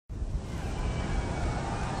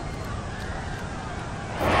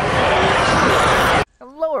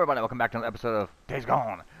welcome back to another episode of Days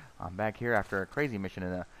Gone. I'm back here after a crazy mission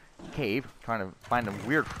in a cave, trying to find a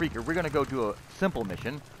weird freaker. We're gonna go do a simple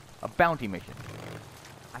mission, a bounty mission.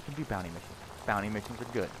 I can do bounty missions. Bounty missions are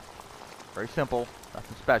good. Very simple,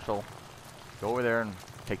 nothing special. Go over there and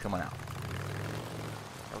take someone out.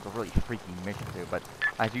 That was a really freaky mission too, but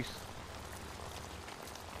as you...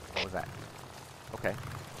 What was that? Okay.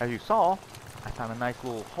 As you saw, I found a nice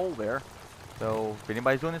little hole there. So, if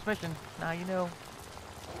anybody's doing this mission, now you know.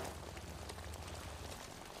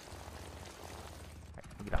 Alright,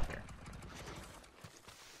 let me get out there.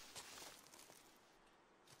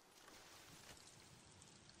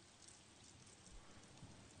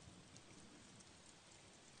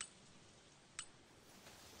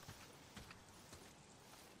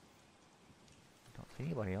 Don't see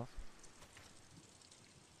anybody else.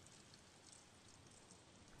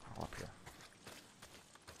 Crawl up here.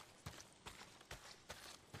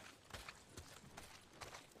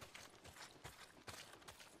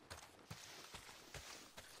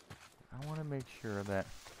 I want to make sure that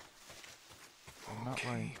I'm not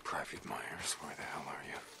running. Private Myers, where the hell are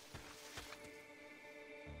you?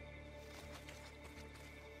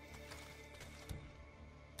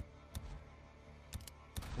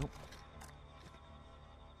 Nope.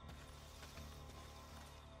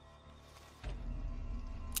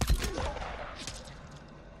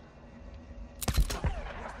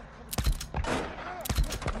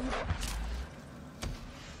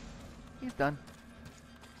 He's done.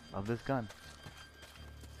 Love this gun.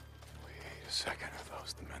 Wait a second, are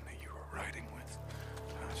those the men that you were riding with?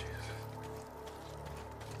 Oh, Jesus.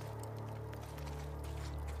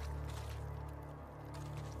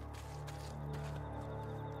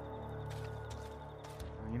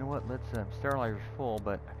 You know what? Let's steriliser's full,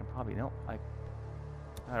 but I can probably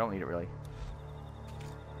I don't need it really.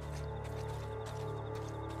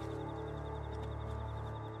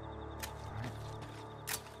 All right.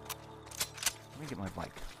 Let me get my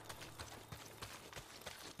bike.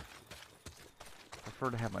 I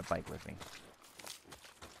prefer to have my bike with me.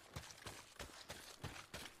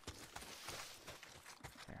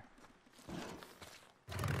 There.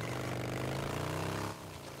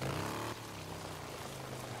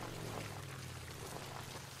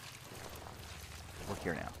 Look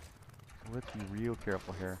here now. So let's be real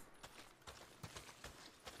careful here.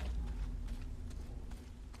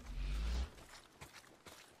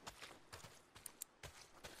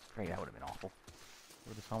 Great, that would have been awful.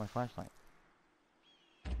 Would have saw my flashlight.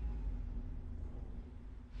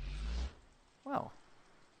 Well.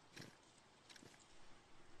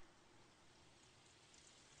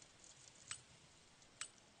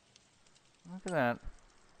 Look at that.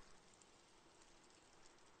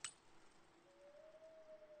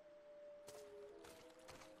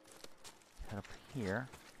 Head up here.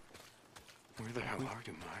 Where the hell are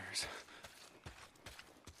you, Myers?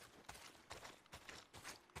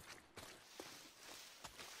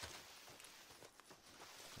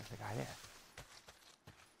 There's the guy there.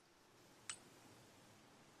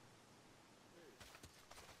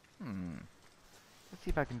 Let's see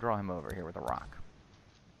if I can draw him over here with a rock.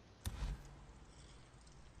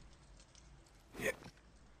 Yeah.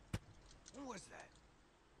 What was that?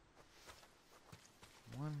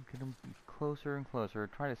 Get him closer and closer.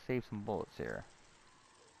 Try to save some bullets here.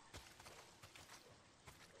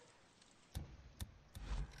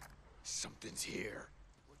 Something's here.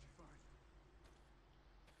 What'd you find?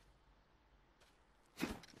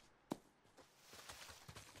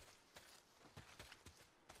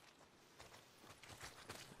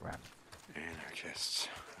 Grab. Anarchists.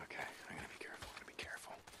 Okay, I'm gonna be careful. I'm gonna be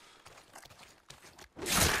careful.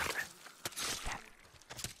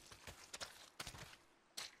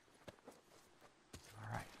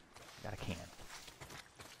 Alright. Got a can.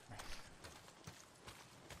 Nice.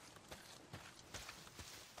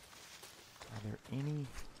 Are there any...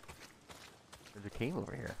 There's a cave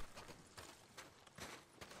over here.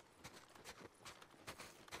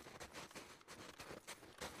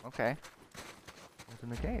 Okay. What's in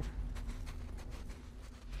the cave?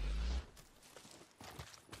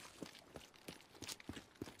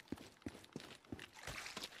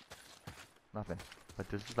 Nothing. But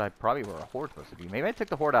this is probably where a horde's supposed to be. Maybe I took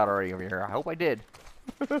the horde out already over here. I hope I did.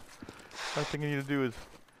 Last thing I need to do is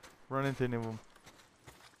run into any of them.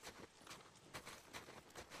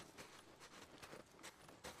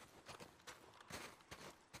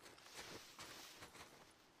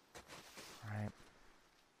 Alright.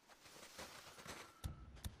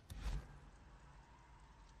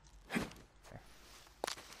 Okay.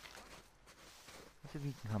 Let's see if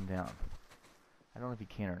he can come down. I don't know if he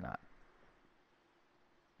can or not.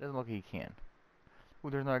 Doesn't look like he can. Ooh,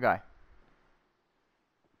 there's another guy.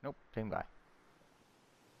 Nope, same guy.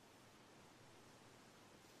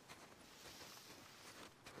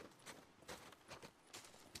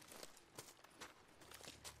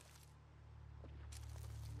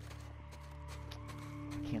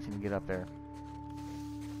 Can't seem to get up there.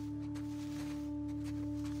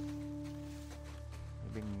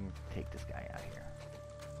 Maybe we can take this guy out of here.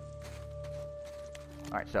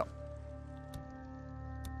 Alright, so.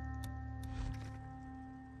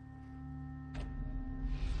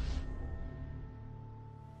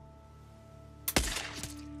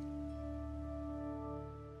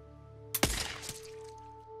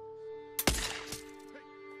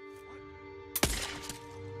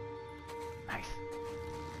 Nice.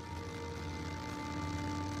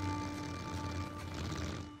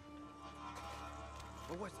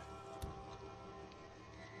 What was that?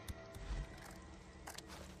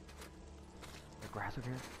 The grass over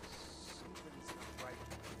here? Something's not right.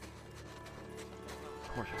 Of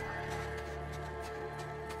course it was.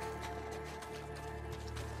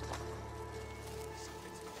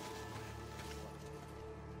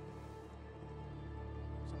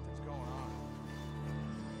 Something's going on.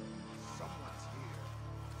 Someone's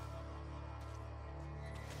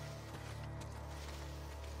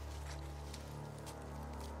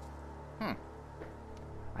here.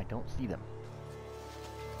 I don't see them.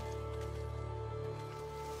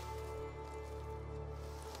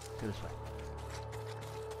 Go this way.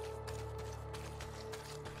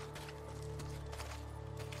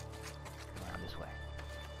 Around this way.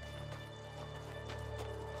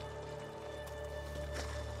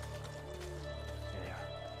 There they are.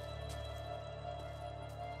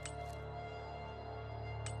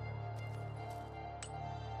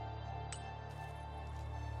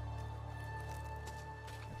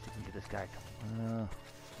 Let's see if we can get this guy. One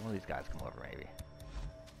of these guys come over, maybe.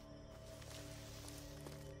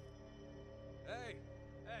 Hey!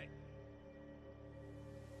 Hey!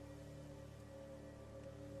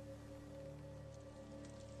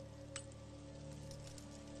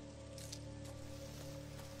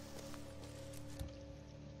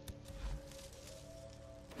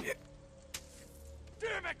 Yeah.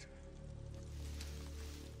 Damn it!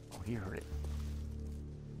 Oh, he heard it.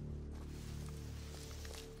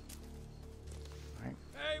 Alright.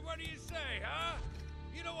 Hey, what do you say, huh?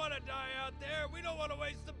 You don't want to die out there. We don't want to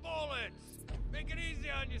waste the bullets. Make it easy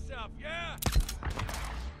on yourself, yeah?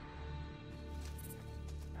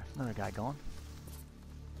 That's another guy going.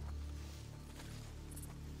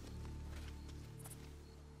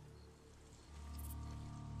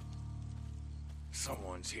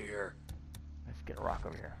 Someone's here. Let's get a rock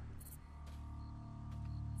over here.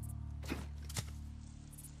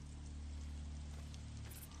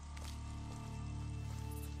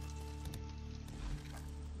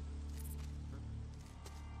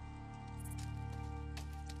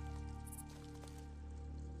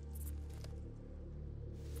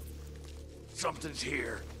 Something's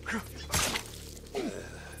here.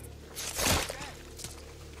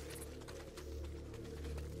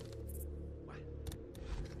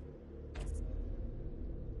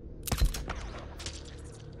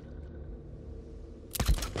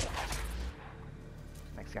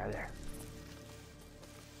 Next guy there.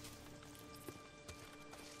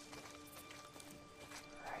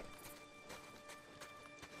 Alright.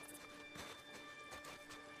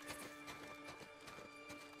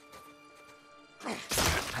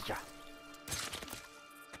 Gotcha.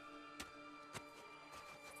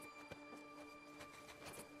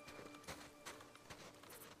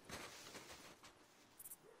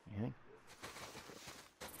 Anything?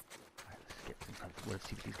 Alright, let's get in front. Let's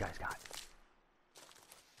see what these guys got.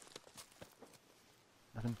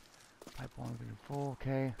 Nothing. Pipe one being full.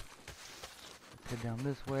 Okay. Let's head down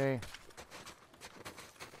this way.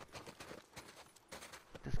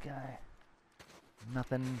 This guy.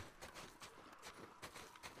 Nothing.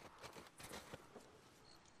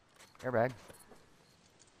 Airbag.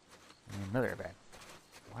 And another airbag.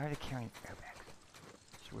 Why are they carrying airbags?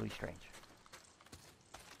 It's really strange.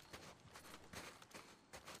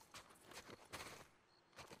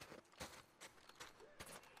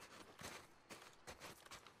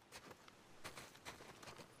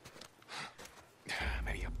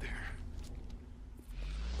 Maybe up there.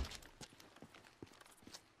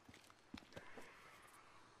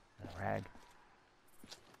 A rag.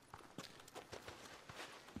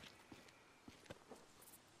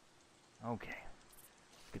 Okay.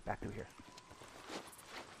 Let's get back through here.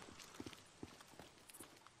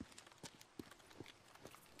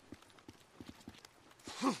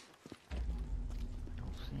 Don't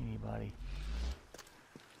see anybody.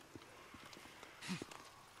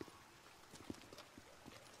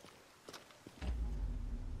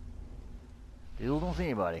 Still don't see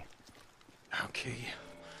anybody. Okay,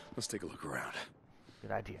 let's take a look around. Good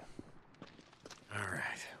idea. All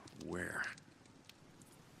right, where?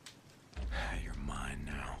 You're mine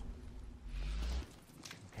now.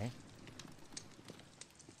 Okay.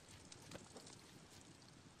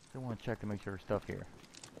 Still want to check to make sure there's stuff here.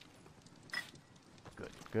 Good.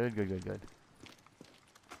 Good, good, good, good.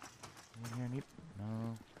 Anything here neat? No.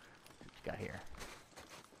 What you got here?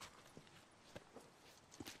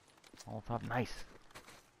 All top. Nice.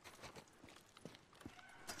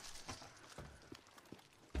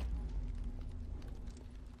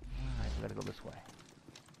 Alright, we gotta go this way.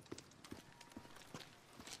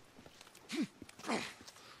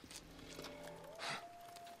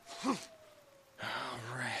 All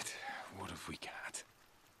right, what have we got?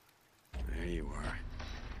 There you are.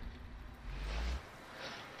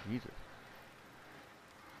 Jesus.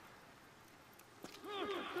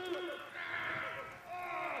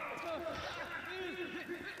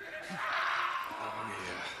 Oh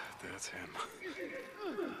yeah, that's him.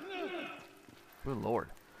 Good lord.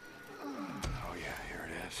 Oh yeah, here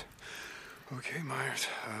it is. Okay, Myers,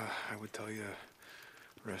 I would tell you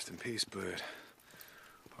rest in peace, but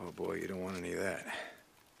oh boy, you don't want any of that.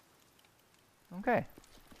 Okay.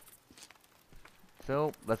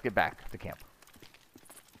 So, let's get back to camp.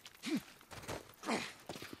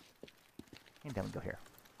 And then we go here.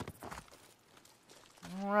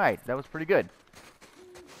 Alright, that was pretty good.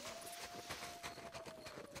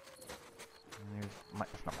 And there's my,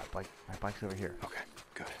 that's not my bike. My bike's over here. Okay,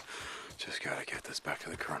 good. Just gotta get this back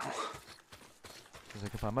to the colonel. Because I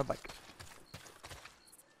can find my bike.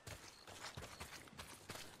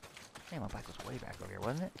 Hey, my bike was way back over here,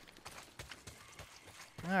 wasn't it?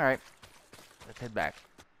 Alright. Let's head back.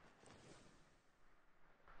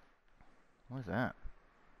 What is that?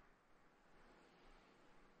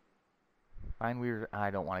 Find Weird.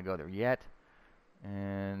 I don't want to go there yet.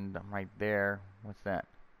 And I'm right there. What's that?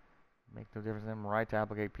 Make no difference in right to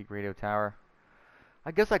applicate peak radio tower.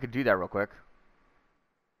 I guess I could do that real quick.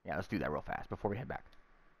 Yeah, let's do that real fast before we head back.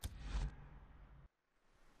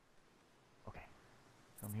 Okay.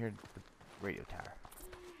 So I'm here at the radio tower.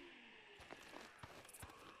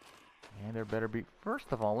 And there better be...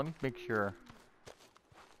 First of all, let me make sure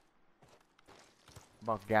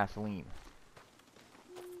about gasoline.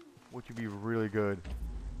 Which would be really good.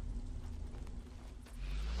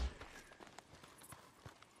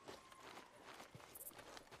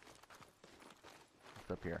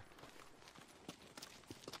 What's up here?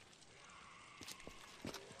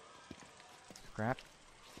 Scrap?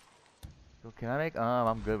 So can I make...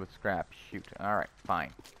 I'm good with scrap. Shoot. Alright,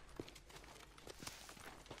 fine.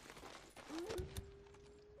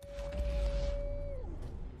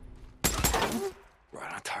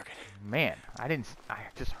 Right on target. Man, I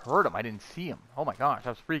just heard him. I didn't see him. Oh my gosh, that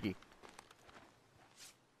was freaky.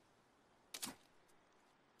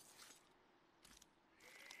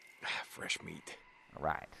 Fresh meat.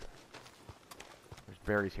 Alright. There's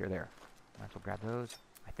berries here, there. Might as well grab those.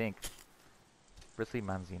 I think. Bristly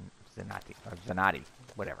Zanati. Or Zanati.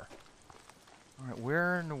 Whatever. Alright,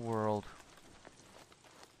 where in the world...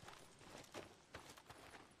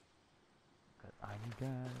 I need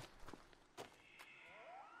gas.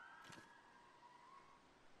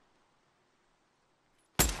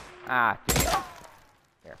 Ah, dang it.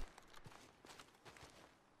 There.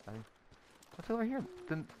 What's over here?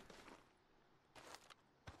 Am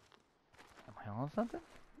I on something?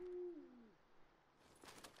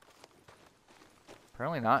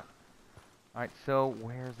 Apparently not. Alright, so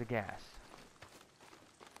where's the gas?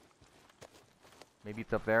 Maybe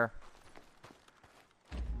it's up there.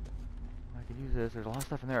 I could use this. There's a lot of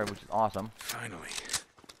stuff in there, which is awesome. Finally.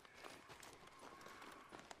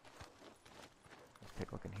 Let's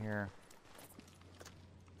take a look in here.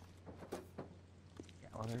 Yeah,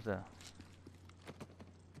 well, there's a...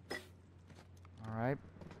 Alright.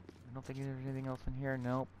 I don't think there's anything else in here.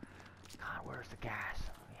 Nope. God, where's the gas?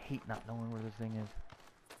 I hate not knowing where this thing is.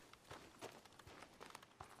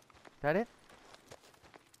 Is that it?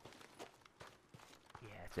 Yeah,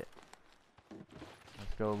 that's it.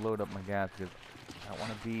 Let's go load up my gas because I don't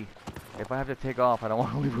want to be... If I have to take off, I don't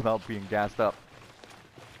want to leave without being gassed up.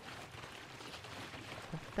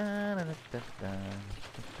 Alright.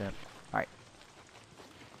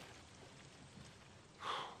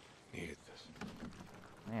 Needed this.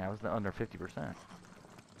 Man, I was under 50%.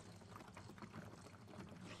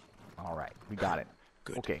 Alright, we got it.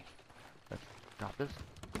 Good. Okay. Let's drop this.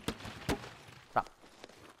 Stop.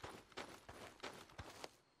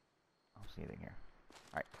 I don't see anything here.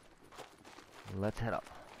 Alright. Let's head up.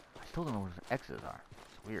 I still don't know where the exits are.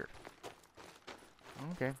 It's weird.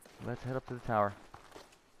 Okay, let's head up to the tower.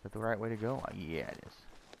 that the right way to go? Yeah, it is.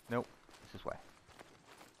 Nope. It's this way.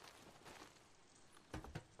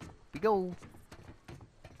 We go.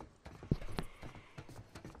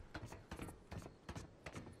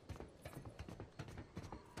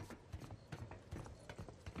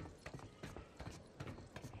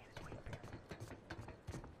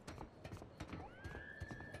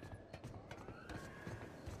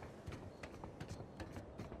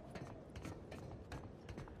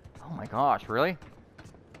 Oh my gosh, really?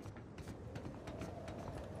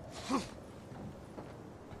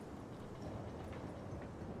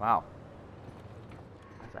 Wow.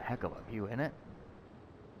 That's a heck of a view, isn't it?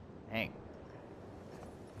 Dang.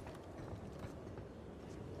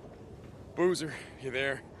 Boozer, you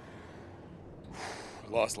there?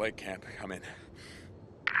 Lost Lake Camp, come in.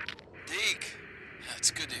 Deke, it's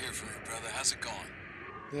good to hear from you, brother. How's it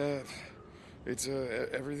going? It's,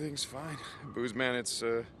 everything's fine. Booze man,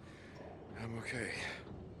 I'm okay.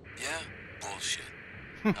 Yeah? Bullshit.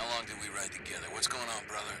 How long did we ride together? What's going on,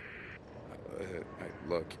 brother?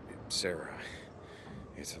 Look, Sarah,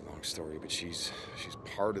 it's a long story, but she's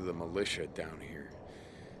part of the militia down here.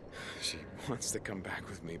 She wants to come back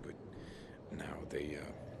with me, but now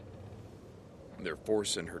they're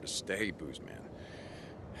forcing her to stay, Booze man.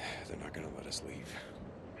 They're not gonna let us leave.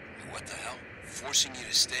 What the hell? Forcing you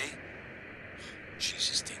to stay?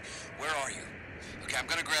 Jesus, Deke. Where are you? Okay, I'm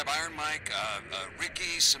gonna grab Iron Mike,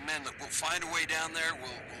 Ricky, some men. Look, we'll find a way down there.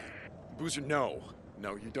 We'll... Boozer, no.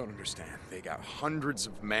 No, you don't understand. They got hundreds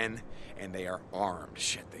of men, and they are armed.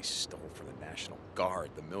 Shit, they stole from the National Guard,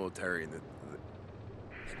 the military, and the...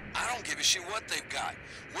 I don't give a shit what they've got.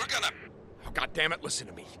 We're gonna... Oh, God damn it, listen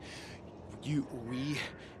to me. We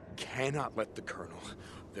cannot let the colonel,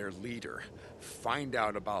 their leader, find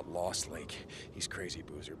out about Lost Lake. He's crazy,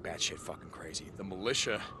 Boozer. Batshit fucking crazy. The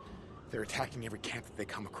militia, they're attacking every camp that they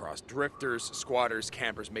come across. Drifters, squatters,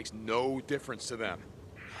 campers, makes no difference to them.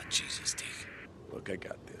 Oh, Jesus, Deke. Look, I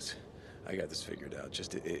got this. I got this figured out.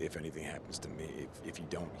 Just if anything happens to me, if you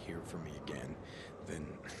don't hear from me again, then...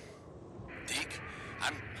 Deke,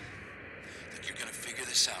 Look, you're gonna figure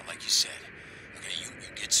this out, like you said. Okay, you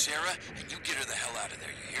get Sarah, and you get her the hell out of there,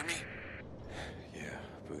 you hear me? Yeah,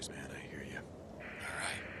 Booze man, I hear you. All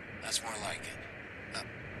right, that's more like it.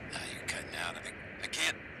 Now you're cutting out. I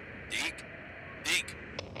can't... Deke? Deke?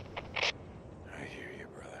 I hear you,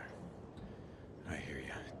 brother. I hear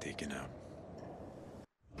you. Deacon out.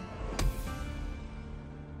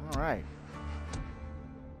 Alright.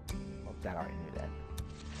 Well, Dad already knew that.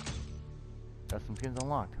 Custom skins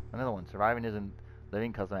unlocked. Another one. Surviving isn't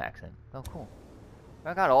living custom accent. Oh, cool.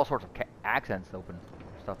 I got all sorts of accents open.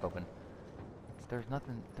 Stuff open. There's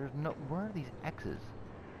nothing. There's no. Where are these X's?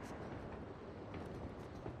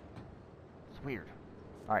 It's weird.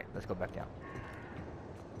 Alright, let's go back down.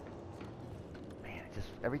 Man, it just.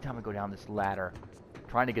 Every time I go down this ladder,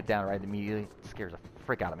 trying to get down right immediately, it scares the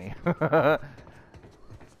frick out of me.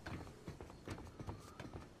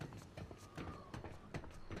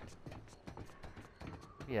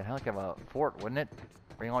 Yeah, hell, like have a fort, wouldn't it?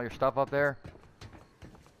 Bring all your stuff up there.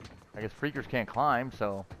 I guess freakers can't climb,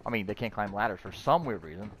 so... I mean, they can't climb ladders for some weird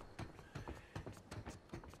reason.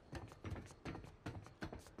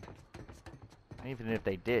 And even if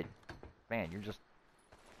they did, man, you're just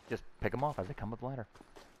pick them off as they come up the ladder.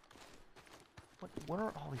 What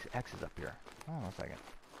are all these X's up here? Hold on a second.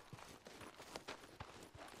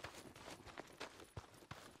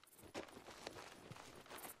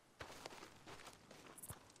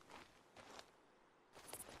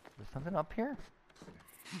 There's something up here?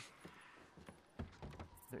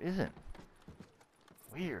 There isn't.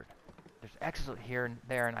 Weird. There's X's here and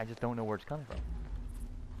there, and I just don't know where it's coming from.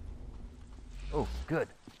 Oh, good.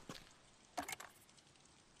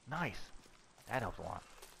 Nice. That helps a lot.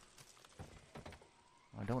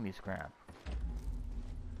 I don't need scrap.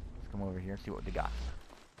 Let's come over here and see what they got.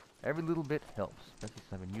 Every little bit helps. Especially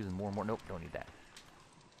since I've been using more and more. Nope, don't need that.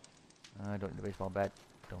 I don't need a baseball bat.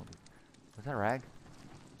 Don't need... Was that a rag?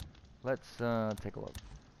 Let's take a look.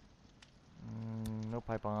 No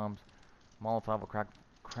pipe bombs. Molotov will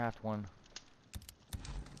craft one.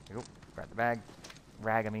 There you go. Grab the bag.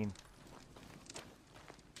 Rag, I mean.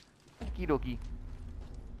 Okie dokie.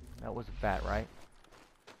 That was a bat, right?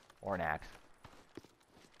 Or an axe.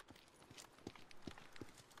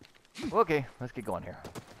 Okay, let's get going here.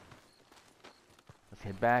 Let's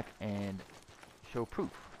head back and show proof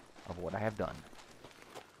of what I have done.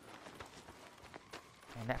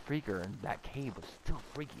 And that freaker in that cave was still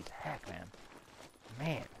freaky as heck, man.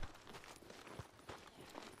 Man.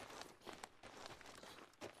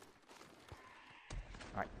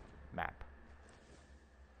 Alright, map.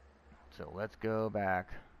 So let's go back.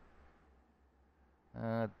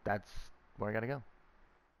 That's where I gotta go.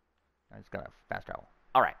 I just gotta fast travel.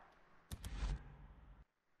 Alright.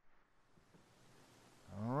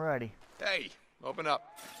 Alrighty. Hey, open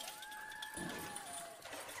up.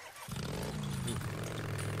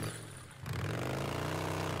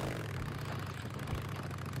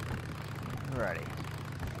 Alrighty.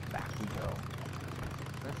 Back we go.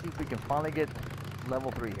 Let's see if we can finally get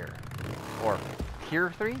level 3 here. Or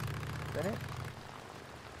tier 3? Is that it?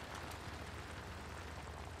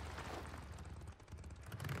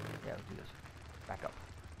 Yeah, let's do this. Back up.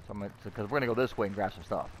 So because we're gonna go this way and grab some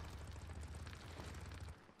stuff.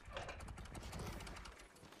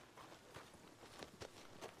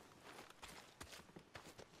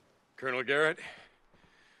 Colonel Garrett?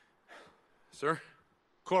 Sir?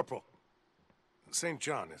 Corporal. St.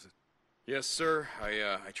 John, is it? Yes, sir.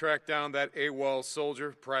 I tracked down that AWOL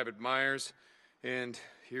soldier, Private Myers, and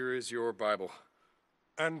here is your Bible.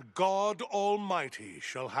 And God Almighty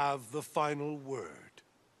shall have the final word.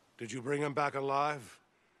 Did you bring him back alive?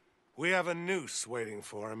 We have a noose waiting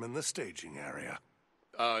for him in the staging area.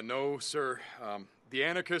 No, sir. The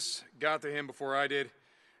anarchists got to him before I did,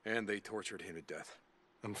 and they tortured him to death.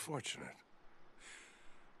 Unfortunate.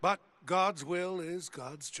 But God's will is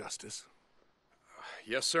God's justice.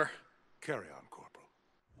 Yes, sir. Carry on, Corporal.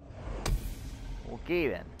 Okay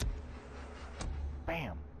then.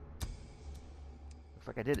 Bam. Looks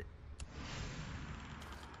like I did it.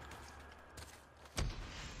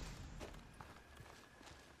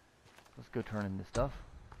 Let's go turn in this stuff.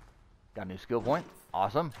 Got a new skill point.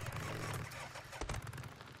 Awesome.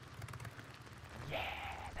 Yeah,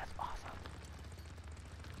 that's awesome.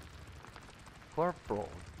 Corporal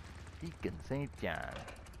Deacon St. John.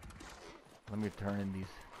 Let me turn in these.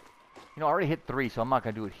 You know, I already hit 3, so I'm not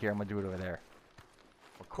going to do it here. I'm going to do it over there.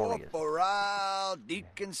 Where Corey is. Corporal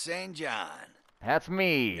Deacon St. John. That's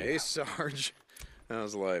me. Hey, Sarge.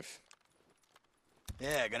 How's life?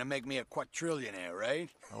 Yeah, gonna make me a quadrillionaire, right?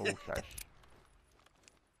 Oh, shush.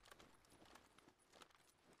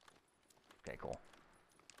 Okay, cool.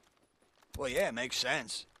 Well, yeah, it makes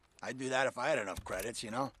sense. I'd do that if I had enough credits,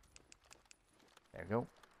 you know? There we go.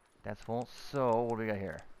 That's full. So, what do we got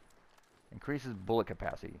here? Increases bullet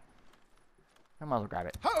capacity. I might as well grab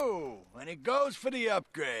it. Ho! And it goes for the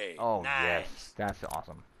upgrade. Oh, nice. yes. That's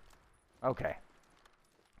awesome. Okay.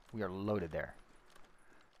 We are loaded there.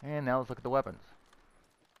 And now let's look at the weapons.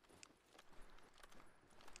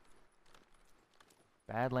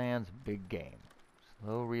 Badlands, big game.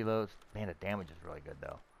 Slow reloads. Man, the damage is really good,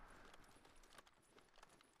 though.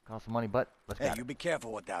 Costs some money, but let's Hey, grab you it. be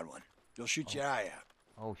careful with that one. You'll shoot your eye out.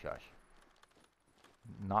 Oh, shush.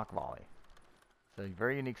 Knock volley. So,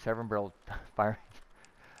 very unique 7-barrel firing.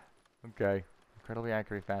 Okay. Incredibly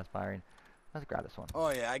accurate, fast firing. Let's grab this one. Oh,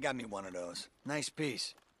 yeah, I got me one of those. Nice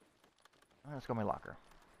piece. All right, let's go to my locker.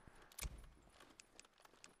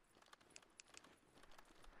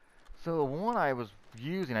 So, the one I was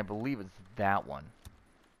using, I believe, is that one.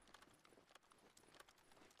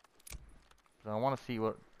 So, I want to see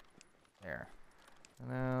what... There.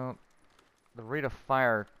 Now, the rate of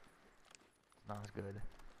fire is not as good.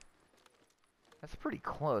 That's pretty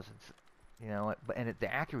close. It's, you know,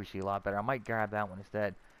 the accuracy a lot better. I might grab that one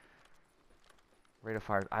instead. Rate of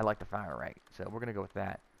fire, I like the fire rate, so we're gonna go with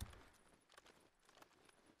that.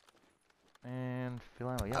 And fill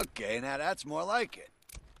ammo, yep. Okay, now that's more like it.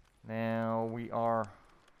 Now we are.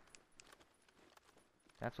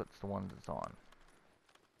 That's what's the one that's on.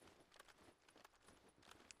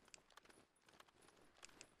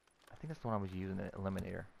 I think that's the one I was using, the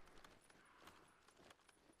eliminator.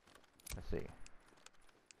 Let's see.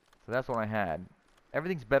 So that's what I had.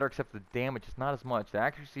 Everything's better except the damage is not as much. The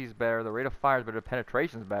accuracy is better, the rate of fire is better, the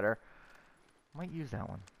penetration is better. Might use that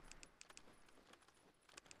one.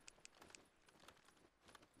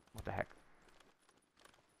 What the heck?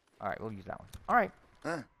 Alright, we'll use that one. Alright.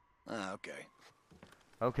 Huh? Okay.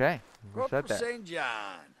 Okay. We're set Corporal there. St.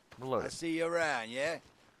 John. We're I loaded. see you around, yeah?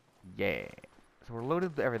 Yeah. So we're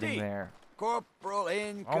loaded with everything D. there. Corporal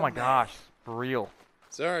in Oh my command. gosh. For real.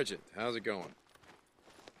 Sergeant, how's it going?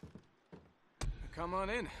 Come on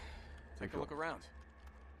in. Take a look around.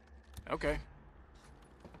 Okay.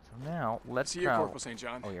 So now, let's See you, travel. Corporal St.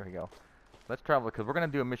 John. Oh, here we go. Let's travel because we're going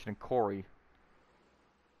to do a mission in Corey.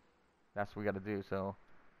 That's what we got to do, so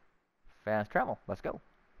fast travel. Let's go.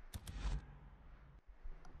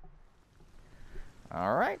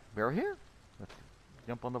 All right, we're here. Let's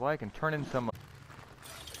jump on the bike and turn in some.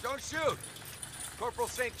 Don't shoot! Corporal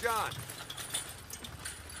St. John.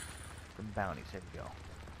 Some bounties. Here we go.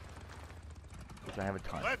 Which I have a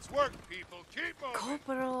ton. Let's work, people. Keep moving.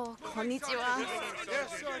 Corporal, konnichiwa.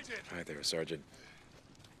 Yes, Sergeant. Hi there, Sergeant.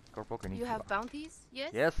 Corporal Konnichiwa. You have bounties,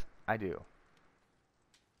 yes? Yes, I do.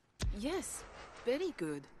 Yes, very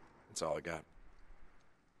good. That's all I got.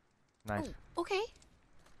 Nice. Oh, okay.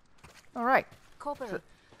 All right. Corporal,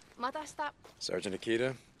 matashita. Sergeant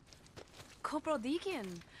Akita? Corporal Deacon.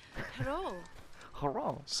 Hello.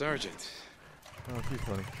 Hurrah. Sergeant. Oh, she's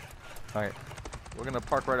funny. All right. We're going to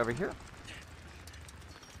park right over here.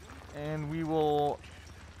 And we will,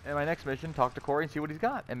 in my next mission, talk to Corey and see what he's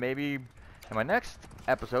got. And maybe in my next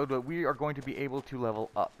episode, we are going to be able to level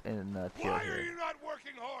up in tier Why here. are you not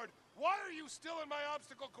working hard? Why are you still in my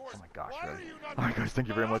obstacle course? Oh my gosh, Why really? are you not Alright guys, thank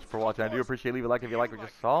you very much for obstacle watching. I do course? appreciate it. Leave a like if you like what you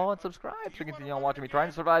saw, and subscribe so you can continue on watching me trying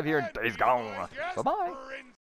to survive here in Days Gone. Bye-bye.